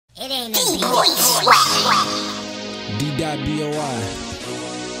It ain't D.BoySwagg. D.Boy.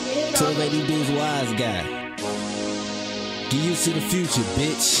 Told lady dudes wise guy. Get used to the future,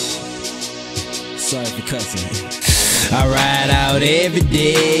 bitch. Sorry for cussing. I ride out every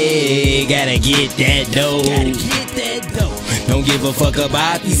day, gotta get that dough. Don't give a fuck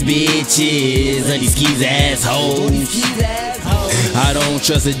about these bitches or these keys assholes. I don't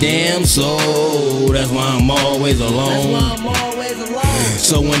trust a damn soul, that's why I'm always alone.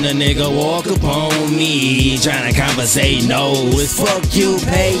 So when a nigga walk upon me, tryna conversate, no, it's fuck you,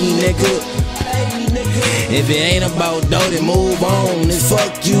 pay me, nigga. If it ain't about dough, then move on. It's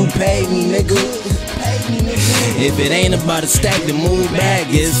fuck you, pay me, nigga. If it ain't about a stack, then move back.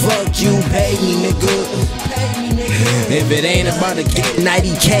 It's fuck you, pay me, nigga. If it ain't about a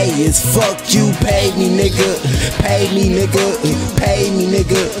 90K, it's fuck you, pay me, nigga. Pay me, nigga. Pay me,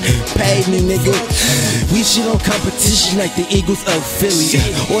 nigga. Pay me, nigga. We shit on competition like the Eagles of Philly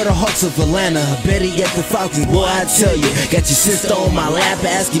or the Hawks of Atlanta. Better yet, the Falcons, boy, I tell you. Got your sister on my lap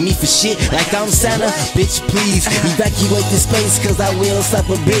asking me for shit like I'm Santa. Bitch, please evacuate this space, cause I will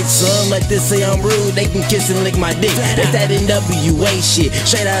slap a bitch. Some like this say I'm rude, they can kiss and lick my dick. That's that NWA shit,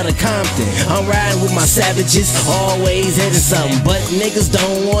 straight out of Compton. I'm riding with my savages, always hitting something, but niggas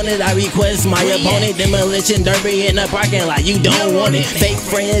don't want it. I request my opponent, demolition derby in the parking lot. You don't want it. Fake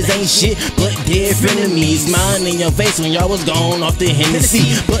friends ain't shit, but dear enemies. Smiling in your face when y'all was gone off the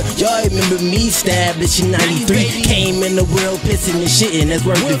Hennessy. But y'all remember me, established in 93. Came in the world pissing and shitting, that's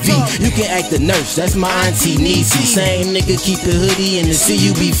worth the V. You can act a nurse, that's my auntie Niecy. Same nigga keep the hoodie in the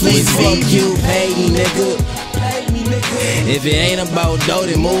CUB fleece. Fuck you, pay me, nigga. If it ain't about dough,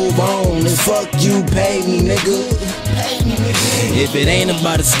 then move on. It's fuck you, pay me, nigga. If it ain't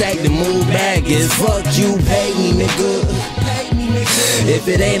about a stack, then move back. It's fuck you, pay me, nigga. If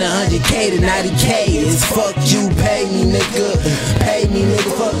it ain't 100K to 90K, it's fuck you, pay me, nigga. Pay me,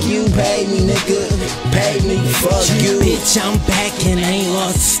 nigga, fuck you, pay me, nigga. Pay me, fuck you. Bitch, I'm back and I ain't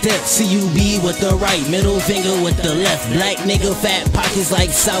lost a step. CUB with the right, middle finger with the left. Black nigga, fat pockets like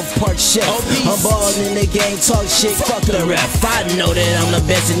South Park chef. I'm ballin' in the game, talk shit, fuck the ref. I know that I'm the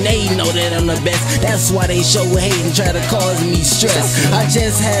best and they know that I'm the best. That's why they show hate and try to cause me stress. I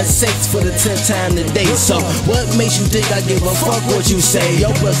just had sex for the 10th time today. So what makes you think I give a fuck what you say?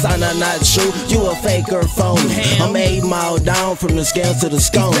 Your persona not true, you a faker phony. I'm 8 miles down from the scales to the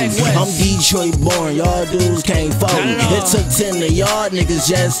scones. I'm Detroit born, y'all dudes can't fold me. It took 10 of y'all niggas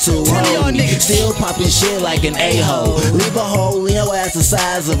just to hold me. Still popping shit like an a-hole. Leave a hole in your ass the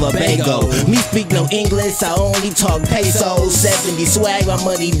size of a bago. Me speak no English, I only talk pesos. 70 swag, my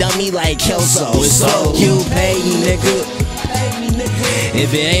money dummy like Kelso. It's fuck you, pay me, nigga.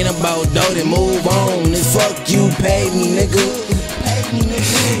 If it ain't about dough, then move on. It's fuck you, pay me, nigga.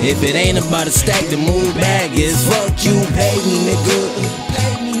 If it ain't about a stack, then move back. It's fuck you, pay me, nigga.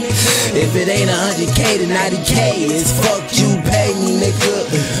 If it ain't 100K to 90K, it's fuck you, pay me, nigga.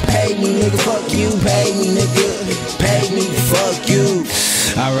 Pay me, nigga, fuck you, pay me, nigga. Pay me, fuck you.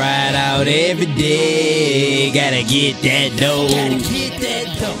 I ride out every day, gotta get that dough.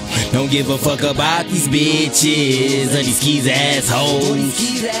 Don't give a fuck about these bitches or these keys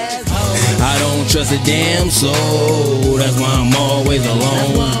assholes. I don't trust a damn soul, that's why I'm always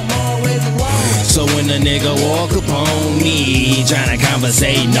alone. So when a nigga walk upon me, tryna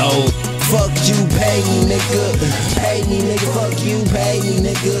conversate, no. Fuck you, pay me, nigga. Pay me, nigga, fuck you, pay me,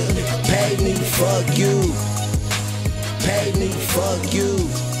 nigga. Pay me, fuck you. Pay me, fuck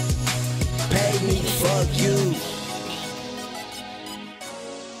you.